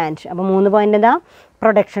consumer demand. അപ്പോൾ 3 പോയിൻ്റ് എന്താ?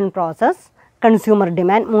 Production process, consumer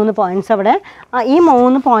demand. 3 points അവിടെ. ഈ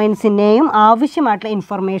 3 പോയിൻറ്റ്സിൻ്റെയും ആവശ്യമായിട്ടുള്ള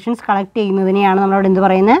ഇൻഫർമേഷൻസ് കളക്ട് ചെയ്യുന്നതിനെയാണ് നമ്മളവിടെ എന്ത്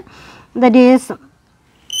പറയുന്നത്? ദറ്റ് ഈസ്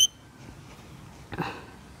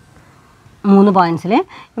 3 പോയിൻറ്റ്സിൽ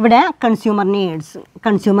ഇവിടെ കൺസ്യൂമർ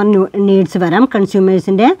നീഡ്സ് വരാം.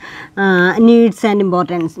 കൺസ്യൂമേഴ്സിൻ്റെ needs and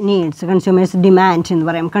importance, needs, consumers demand എന്ന്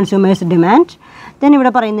പറയും, കൺസ്യൂമേഴ്സ് ഡിമാൻഡ്. ദെൻ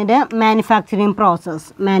ഇവിടെ പറയുന്നത് manufacturing process,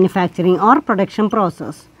 manufacturing or production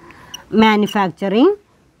process, manufacturing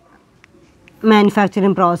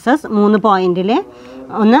process. 3 പോയിൻറ്റിൽ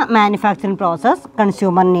ഒന്ന് മാനുഫാക്ചറിങ് പ്രോസസ്,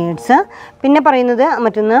 കൺസ്യൂമർ നീഡ്സ്, പിന്നെ പറയുന്നത്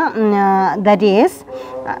മറ്റൊന്ന് that is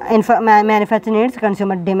manufacturing needs,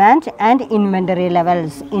 consumer demand and inventory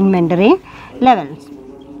levels.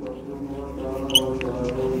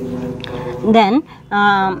 Then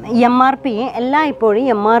MRP എല്ലായ്പ്പോഴും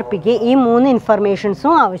MRPക്ക് ഈ 3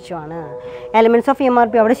 ഇൻഫർമേഷൻസും ആവശ്യമാണ്. എലമെൻറ്റ്സ് ഓഫ്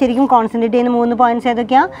MRP അവിടെ ശരിക്കും കോൺസെൻട്രേറ്റ് ചെയ്യുന്ന 3 പോയിൻറ്റ്സ്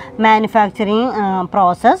ഏതൊക്കെയാണ്? Manufacturing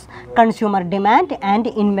process, consumer demand and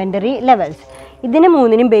inventory levels. ഇതിനെ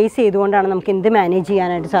 3നും ബേസ് ചെയ്തുകൊണ്ടാണ് നമുക്ക് എന്ത് മാനേജ്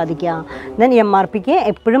ചെയ്യാനായിട്ട് സാധിക്കുക? ദെൻ MRPക്ക്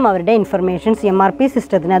എപ്പോഴും അവരുടെ ഇൻഫർമേഷൻസ്, MRP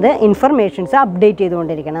സിസ്റ്റത്തിന് അത് ഇൻഫർമേഷൻസ് അപ്ഡേറ്റ്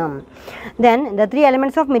ചെയ്തുകൊണ്ടിരിക്കണം. Then the 3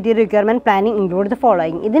 elements of material requirement planning include the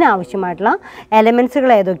following. ഇതിനാവശ്യമായിട്ടുള്ള എലമെൻറ്റ്സുകൾ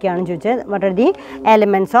ഏതൊക്കെയാണെന്ന് ചോദിച്ചാൽ what are the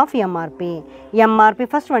elements of MRP?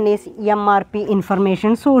 First one is MRP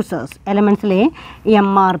information sources. എലമെൻറ്റ്സിലെ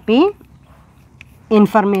MRP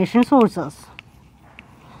information sources.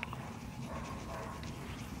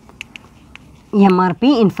 MRP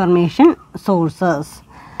information sources.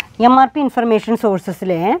 MRP information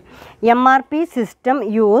sourcesലെ MRP system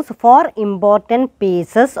use for important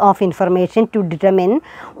pieces of information to determine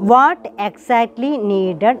what exactly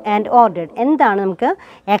needed and ordered. എന്താണ് നമുക്ക്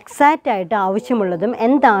exact ആയിട്ട് ആവശ്യമുള്ളതും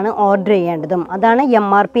എന്താണ് order ചെയ്യേണ്ടതും അതാണ്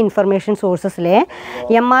MRP information sourcesലെ.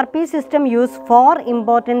 MRP system use for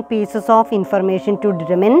important pieces of information to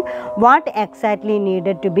determine what exactly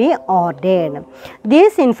needed to be ordered.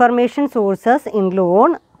 These information sources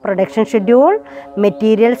include production schedule,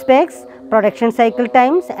 material specs, production cycle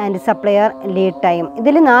times and supplier lead time.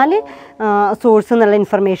 ഇതിൽ 4 source എന്നുള്ള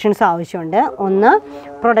informations ആവശ്യമുണ്ട്. ഒന്ന്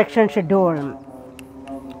production schedule,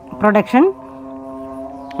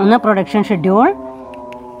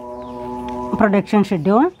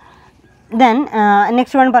 then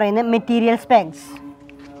next one പറയുന്നത് material specs,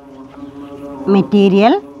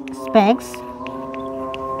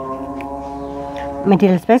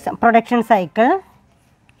 production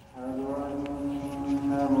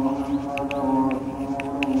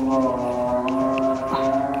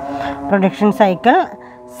cycle,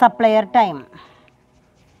 supplier time.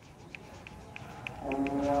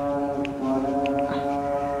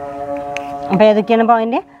 അപ്പോൾ ഏതൊക്കെയാണ്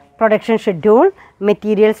point? production schedule,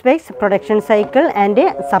 material specs, production cycle and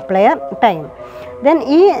supplier time. Then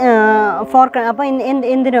അപ്പോൾ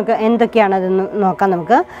എന്തൊക്കെയാണതെന്ന് നോക്കാം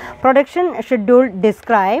നമുക്ക്. Production schedule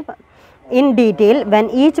describe in detail when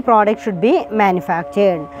each product should be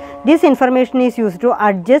manufactured. This information is used to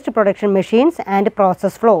adjust production machines and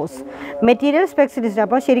process flows. Material specs list.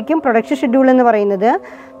 അപ്പോൾ ശരിക്കും production schedule എന്ന് പറയുന്നത്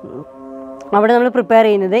അവിടെ നമ്മൾ prepare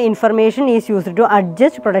ചെയ്യുന്നത് information is used to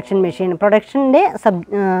adjust production machine. പ്രൊഡക്ഷൻ്റെ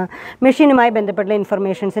മെഷീനുമായി ബന്ധപ്പെട്ടുള്ള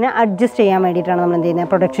ഇൻഫർമേഷൻസിനെ adjust ചെയ്യാൻ വേണ്ടിയിട്ടാണ് നമ്മൾ എന്ത് ചെയ്യുന്നത്,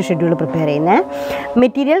 പ്രൊഡക്ഷൻ ഷെഡ്യൂൾ പ്രിപ്പയർ ചെയ്യുന്നത്.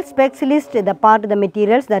 Material specs list the part the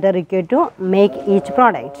materials that are required to make each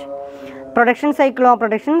product. Production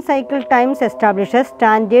cycle times establishes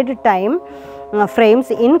standard time frames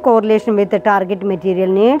in correlation with the target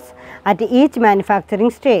material needs at each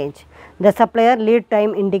manufacturing stage. The supplier lead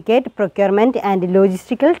time indicate procurement and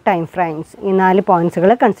logistical time frames. ഈ 4 പോയിന്റ്സുകൾ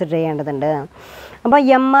consider ചെയ്യേണ്ടതുണ്ട്. അപ്പോൾ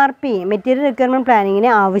MRP material requirement പ്ലാനിങ്ങിന്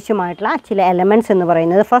ആവശ്യമായിട്ടുള്ള ചില elements എന്ന്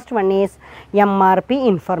പറയുന്നത് first one is MRP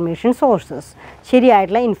information sources.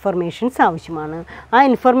 ശരിയായിട്ടുള്ള informations ആവശ്യമാണ്. ആ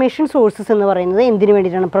ഇൻഫർമേഷൻ സോഴ്സസ് എന്ന് പറയുന്നത് എന്തിനു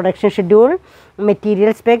വേണ്ടിയിട്ടാണ്? Production schedule,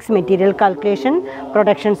 material specs, material calculation,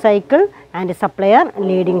 production cycle and supplier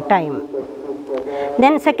leading time.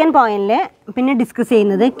 Then second പോയിന്റിൽ പിന്നെ ഡിസ്കസ്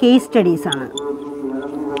ചെയ്യുന്നത് കേസ് സ്റ്റഡീസാണ്.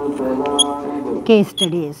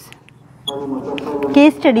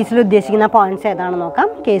 കേസ് സ്റ്റഡീസിൽ ഉദ്ദേശിക്കുന്ന പോയിന്റ്സ് ഏതാണെന്ന് നോക്കാം.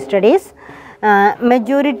 Case studies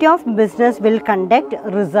majority of business will conduct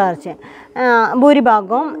research.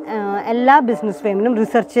 ഭൂരിഭാഗവും എല്ലാ ബിസിനസ് ഫേമിലും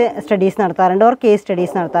റിസർച്ച് സ്റ്റഡീസ് നടത്താറുണ്ട്, ഓർ കേസ്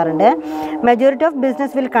സ്റ്റഡീസ് നടത്താറുണ്ട്. Majority of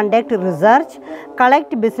business will conduct research,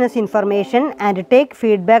 collect business information and take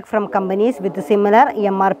feedback from companies with similar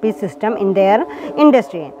MRP system in there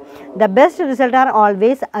industry. The best results are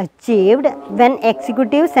always achieved when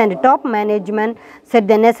executives and top management set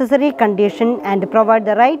the necessary condition and provide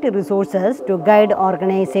the right resources to guide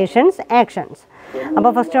organizations' actions.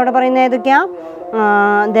 അപ്പോൾ first അവിടെ പറയുന്നത് ഏതൊക്കെയാണ്?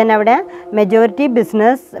 Then അവിടെ majority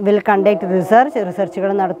business will conduct റിസർച്ചുകൾ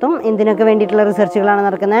നടത്തും. എന്തിനൊക്കെ വേണ്ടിയിട്ടുള്ള റിസർച്ചുകളാണ്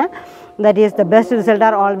നടക്കുന്നത്? That is the best result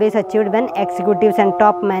are always achieved when executives and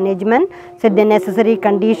top management set the necessary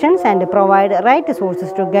conditions and provide right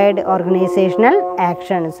sources to guide organisational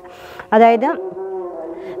actions. അതായത്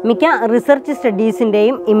മിക്ക റിസർച്ച്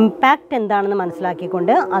സ്റ്റഡീസിൻ്റെയും ഇമ്പാക്റ്റ് എന്താണെന്ന്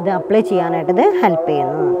മനസ്സിലാക്കിക്കൊണ്ട് അത് apply ചെയ്യാനായിട്ടത് help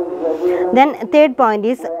ചെയ്യുന്നു. Then third point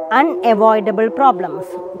is unavoidable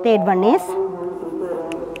problems. Third one is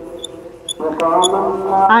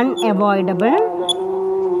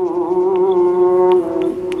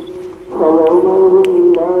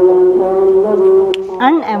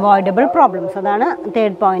unavoidable problems. അതാണ്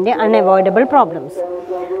third point, unavoidable problems.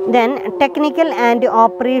 Then technical and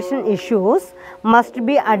operation issues must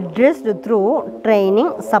be addressed through training,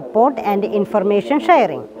 support and information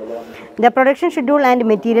sharing. The production schedule and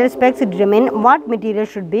material specs determine what material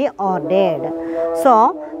should be ordered. So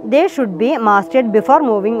they should be mastered before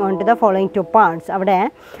moving on to the following 2 parts. അവിടെ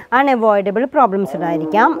unavoidable problems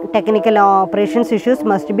ഉണ്ടായിരിക്കാം. Technical operations issues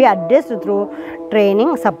must be addressed through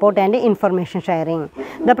training, support and information sharing.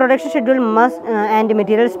 The production schedule must and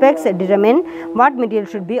material specs determine what material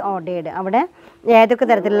should be ordered. അവിടെ ഏതൊക്കെ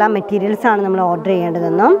തരത്തിലുള്ള materials ആണ് നമ്മൾ order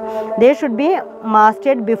ചെയ്യേണ്ടതെന്നും they should be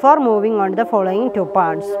mastered before moving on to the following 2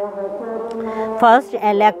 parts. First,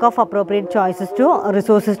 a lack of appropriate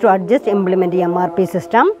resources to adjust implement the MRP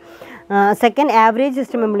system. Second, average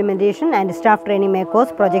system implementation and staff training may cause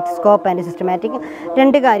project scope and systematic.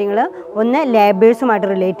 രണ്ട് കാര്യങ്ങൾ, ഒന്ന് ലേബേഴ്സുമായിട്ട്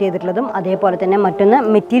relate ചെയ്തിട്ടുള്ളതും അതേപോലെ തന്നെ മറ്റൊന്ന്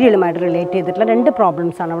മെറ്റീരിയലുമായിട്ട് relate ചെയ്തിട്ടുള്ള 2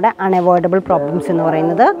 പ്രോബ്ലംസാണ് അവിടെ unavoidable problems എന്ന്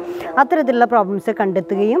പറയുന്നത്. അത്തരത്തിലുള്ള പ്രോബ്ലംസ്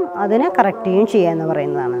കണ്ടെത്തുകയും അതിനെ കറക്റ്റ് ചെയ്യുകയും ചെയ്യുക എന്ന്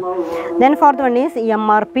പറയുന്നതാണ്. Then fourth one is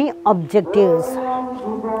MRP objectives.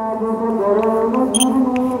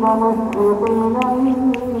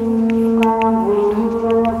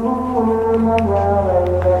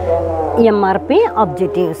 MRP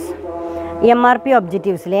objectives. MRP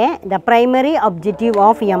objectivesലെ the primary objective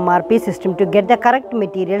of MRP system to get the correct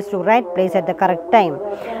materials to right place at the correct time.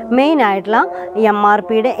 Main ആയിട്ടുള്ള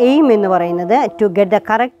MRPയുടെ എയിം എന്ന് പറയുന്നത് to get the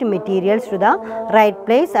correct materials to the right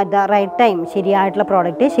place at the right time. ശരിയായിട്ടുള്ള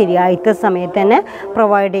product ശരിയായിട്ട് സമയത്ത് തന്നെ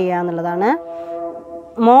provide ചെയ്യുക എന്നുള്ളതാണ്.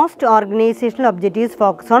 Most organizational objectives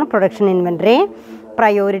focus on production inventory,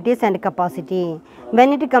 priorities and capacity. When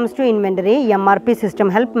it comes to inventory, MRP system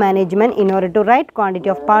help management in order to right quantity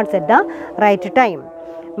of parts at the right time.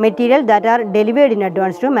 Material that are delivered in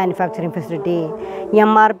advance to manufacturing facility.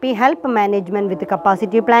 MRP help management with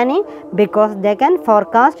capacity planning because they can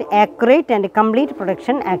forecast accurate and complete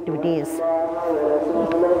production activities.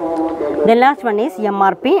 The last one is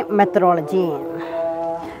MRP methodology.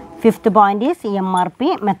 Fifth point is MRP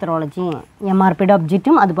methodology. MRPയുടെ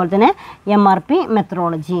ഒബ്ജക്റ്റും അതുപോലെ തന്നെ MRP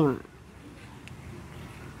methodology.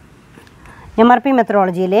 MRP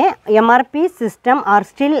methodology MRP system are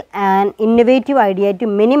still an innovative idea to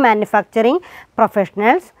many manufacturing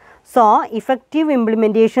professionals. So, effective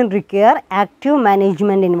implementation require active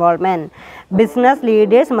management involvement. Business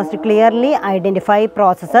leaders must clearly identify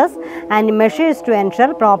processes and measures to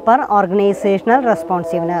ensure proper organizational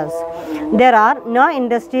responsiveness. There are no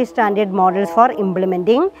industry standard models for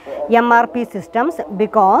implementing MRP systems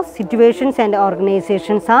because situations and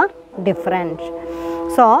organizations are different.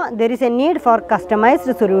 So, there is a need for customized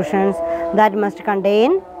solutions that must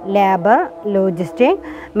contain labor, logistics,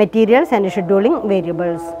 materials and scheduling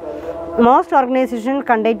variables. Most organizations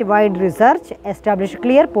conduct wide research, establish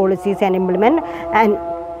clear policies and implement and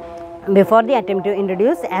before they attempt to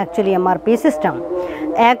introduce actual MRP system.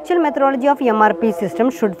 Actual methodology of MRP system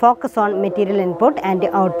should focus on material input and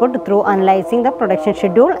output through analyzing the production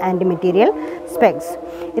schedule and material specs.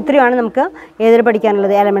 ഇത്രയാണ് നമുക്ക് ഏതിൽ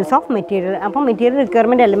പഠിക്കാനുള്ളത് elements of material. അപ്പോൾ material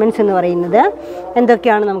requirement elements എന്ന് പറയുന്നത്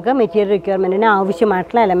എന്തൊക്കെയാണ് നമുക്ക് material റിക്വയർമെൻറ്റിന്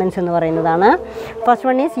ആവശ്യമായിട്ടുള്ള എലമെൻറ്റ്സ് എന്ന് പറയുന്നതാണ്. First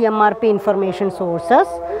one is MRP information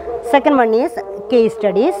sources, second one is case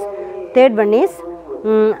studies, third one is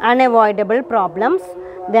unavoidable problems,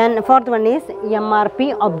 then fourth one is MRP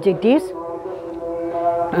objectives,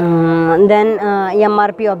 then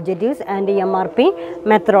MRP objectives and MRP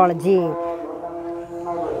methodology.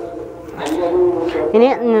 ഇനി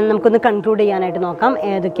നമുക്കൊന്ന് conclude ചെയ്യാനായിട്ട് നോക്കാം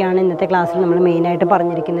ഏതൊക്കെയാണ് ഇന്നത്തെ ക്ലാസ്സിൽ നമ്മൾ മെയിനായിട്ട്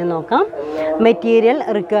പറഞ്ഞിരിക്കുന്നത് നോക്കാം. Material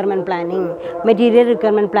requirement planning. Material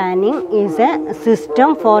requirement planning is A system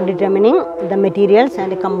for determining the materials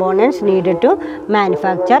and components needed to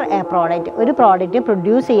manufacture A product. ഒരു പ്രോഡക്റ്റ്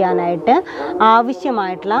പ്രൊഡ്യൂസ് ചെയ്യാനായിട്ട്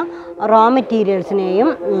ആവശ്യമായിട്ടുള്ള റോ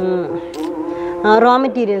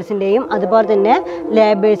മെറ്റീരിയൽസിൻ്റെയും അതുപോലെ തന്നെ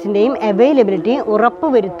ലേബേഴ്സിൻ്റെയും അവൈലബിലിറ്റി ഉറപ്പ്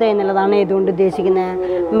വരുത്തുക എന്നുള്ളതാണ് ഇതുകൊണ്ട് ഉദ്ദേശിക്കുന്നത്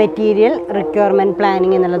മെറ്റീരിയൽ റിക്വയർമെൻറ്റ്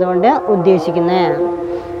പ്ലാനിങ് എന്നുള്ളതുകൊണ്ട് ഉദ്ദേശിക്കുന്നത്.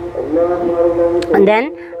 ദെൻ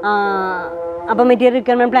അപ്പോൾ മെറ്റീരിയൽ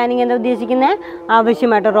റിക്വയർമെൻറ്റ് പ്ലാനിങ് എന്താ ഉദ്ദേശിക്കുന്നത്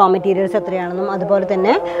ആവശ്യമായിട്ട് റോ മെറ്റീരിയൽസ് എത്രയാണെന്നും അതുപോലെ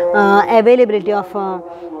തന്നെ അവൈലബിലിറ്റി ഓഫ്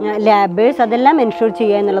ലേബേഴ്സ് അതെല്ലാം എൻഷുർ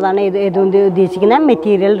ചെയ്യുക എന്നുള്ളതാണ് ഇതുകൊണ്ട് ഉദ്ദേശിക്കുന്നത്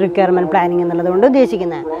മെറ്റീരിയൽ റിക്വയർമെൻറ്റ് പ്ലാനിങ് എന്നുള്ളതുകൊണ്ട്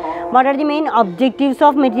ഉദ്ദേശിക്കുന്നത്. What are the main objectives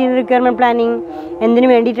of material requirement planning? എന്തിനു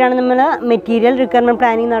വേണ്ടിയിട്ടാണ് നമ്മൾ മെറ്റീരിയൽ റിക്വയർമെൻറ്റ്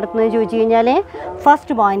പ്ലാനിങ് നടത്തുന്നത് ചോദിച്ചു കഴിഞ്ഞാൽ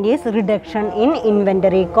first point is reduction in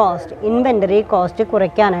inventory cost. Inventory cost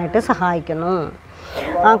കുറയ്ക്കാനായിട്ട് സഹായിക്കുന്നു.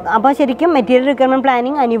 അപ്പോൾ ശരിക്കും മെറ്റീരിയൽ റിക്വയർമെൻറ്റ്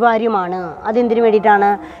പ്ലാനിങ് അനിവാര്യമാണ്. അതെന്തിനു വേണ്ടിയിട്ടാണ്?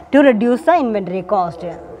 To reduce the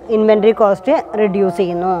inventory cost reduce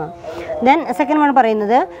ചെയ്യുന്നു. ദെൻ സെക്കൻഡ് വൺ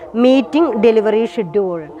പറയുന്നത് മീറ്റിംഗ് ഡെലിവറി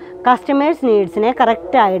ഷെഡ്യൂൾ. കസ്റ്റമേഴ്സ് നീഡ്സിനെ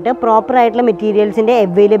കറക്റ്റായിട്ട് പ്രോപ്പറായിട്ടുള്ള മെറ്റീരിയൽസിൻ്റെ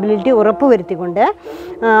അവൈലബിലിറ്റി ഉറപ്പ് വരുത്തിക്കൊണ്ട്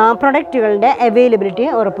പ്രൊഡക്റ്റുകളുടെ അവൈലബിലിറ്റി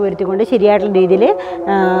ഉറപ്പ് വരുത്തിക്കൊണ്ട് ശരിയായിട്ടുള്ള രീതിയിൽ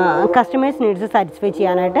കസ്റ്റമേഴ്സ് നീഡ്സ് സാറ്റിസ്ഫൈ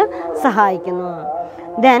ചെയ്യാനായിട്ട് സഹായിക്കുന്നു.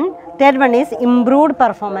 Then third one is improved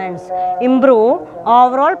performance. Improve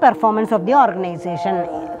overall performance of the organization.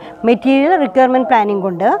 Material requirement planning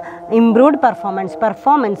കൊണ്ട് ഇംപ്രൂവ്ഡ്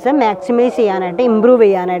പെർഫോമൻസ് മാക്സിമൈസ് ചെയ്യാനായിട്ട് ഇമ്പ്രൂവ്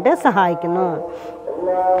ചെയ്യാനായിട്ട് സഹായിക്കുന്നു.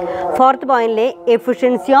 ഫോർത്ത് പോയിന്റിലെ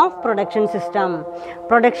എഫിഷ്യൻസി ഓഫ്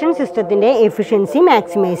പ്രൊഡക്ഷൻ സിസ്റ്റത്തിൻ്റെ എഫിഷ്യൻസി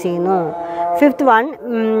മാക്സിമൈസ് ചെയ്യുന്നു. Fifth one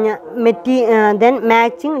then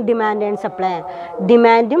matching demand and supply.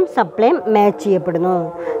 ഡിമാൻഡും സപ്ലൈയും match ചെയ്യപ്പെടുന്നു.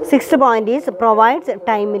 Sixth point is provides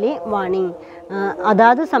timely warning.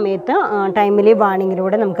 അതാത് സമയത്ത് ടൈംലി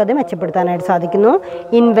വാർണിങ്ങിലൂടെ നമുക്കത് മെച്ചപ്പെടുത്താനായിട്ട് സാധിക്കുന്നു.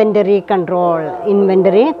 ഇൻവെൻ്ററി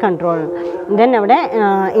കൺട്രോൾ ദെൻ അവിടെ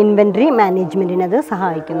ഇൻവെൻ്ററി മാനേജ്മെൻറ്റിന് അത്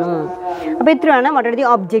സഹായിക്കുന്നു. അപ്പോൾ ഇത്രയാണ് what are the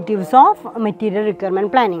objectives of material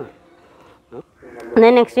requirement planning.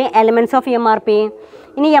 Then next elements of MRP.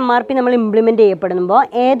 ഇനി MRP നമ്മൾ ഇംപ്ലിമെൻറ്റ് ചെയ്യപ്പെടുമ്പോൾ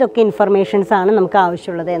ഏതൊക്കെ ഇൻഫർമേഷൻസ് ആണ് നമുക്ക്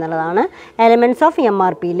ആവശ്യമുള്ളത് എന്നുള്ളതാണ്. എലമെൻറ്റ്സ് ഓഫ്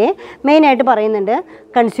MRPയിൽ മെയിനായിട്ട് പറയുന്നുണ്ട്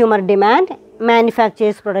consumer demand,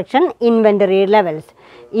 manufacturers production, inventory levels.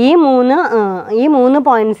 ഈ മൂന്ന്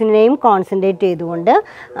പോയിൻറ്റ്സിനെയും കോൺസെൻട്രേറ്റ് ചെയ്തുകൊണ്ട്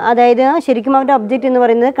അതായത് ശരിക്കും അവരുടെ ഒബ്ജക്റ്റ് എന്ന്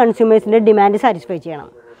പറയുന്നത് കൺസ്യൂമേഴ്സിൻ്റെ ഡിമാൻഡ് സാറ്റിസ്ഫൈ ചെയ്യണം.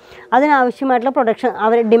 അതിനാവശ്യമായിട്ടുള്ള പ്രൊഡക്ഷൻ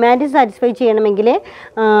അവർ ഡിമാൻഡ് സാറ്റിസ്ഫൈ ചെയ്യണമെങ്കിൽ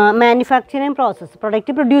മാനുഫാക്ചറിങ് പ്രോസസ്സ്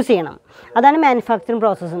പ്രൊഡക്റ്റ് പ്രൊഡ്യൂസ് ചെയ്യണം. അതാണ് മാനുഫാക്ചറിങ്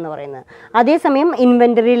പ്രോസസ്സ് എന്ന് പറയുന്നത്. അതേസമയം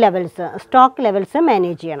inventory levels stock levels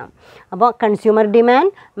manage ചെയ്യണം. അപ്പോൾ consumer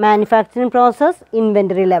demand, manufacturing process,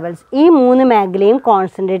 inventory levels ഈ മൂന്ന് മേഖലയും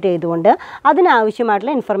കോൺസെൻട്രേറ്റ് ചെയ്തുകൊണ്ട്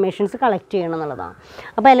അതിനാവശ്യമായിട്ടുള്ള ഇൻഫർമേഷൻസ് കളക്ട് ചെയ്യണം എന്നുള്ളതാണ്.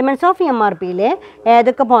 അപ്പോൾ എലമെൻറ്റ്സ് ഓഫ് MRPയിൽ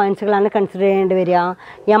ഏതൊക്കെ പോയിൻറ്റ്സുകളാണ് കൺസിഡർ ചെയ്യേണ്ടി വരിക?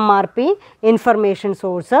 MRP ഇൻഫർമേഷൻ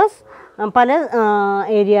സോഴ്സസ്, പല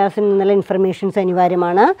ഏരിയാസിൽ നിന്നുള്ള ഇൻഫർമേഷൻസ്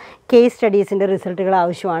അനിവാര്യമാണ്. കേസ് സ്റ്റഡീസിൻ്റെ റിസൾട്ടുകൾ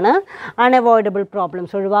ആവശ്യമാണ്. അൺഅവോയ്ഡബിൾ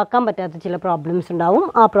പ്രോബ്ലംസ് ഒഴിവാക്കാൻ പറ്റാത്ത ചില പ്രോബ്ലംസ് ഉണ്ടാവും.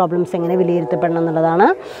 ആ പ്രോബ്ലംസ് എങ്ങനെ വിലയിരുത്തപ്പെടണം എന്നുള്ളതാണ്.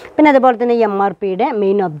 പിന്നെ അതുപോലെ തന്നെ MRPയുടെ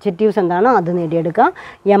മെയിൻ ഒബ്ജക്റ്റീവ്സ് എന്താണ് അത് നേടിയെടുക്കുക.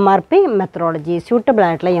 MRP മെത്തഡോളജി സ്യൂട്ടബിൾ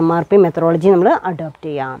ആയിട്ടുള്ള MRP മെത്തഡോളജി നമ്മൾ അഡോപ്റ്റ്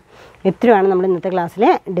ചെയ്യാം. ഇത്രയാണ് നമ്മൾ ഇന്നത്തെ ക്ലാസ്സിൽ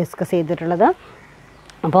ഡിസ്കസ് ചെയ്തിട്ടുള്ളത്.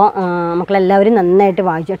 അപ്പോൾ മക്കളെല്ലാവരും നന്നായിട്ട്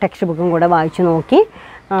വായിച്ച് ടെക്സ്റ്റ് ബുക്കും കൂടെ വായിച്ച് നോക്കി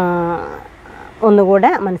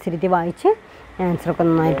ഒന്നുകൂടെ മനസ്സിരുത്തി വായിച്ച് ആൻസറൊക്കെ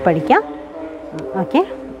നന്നായിട്ട് പഠിക്കാം. Okay,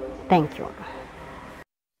 thank you.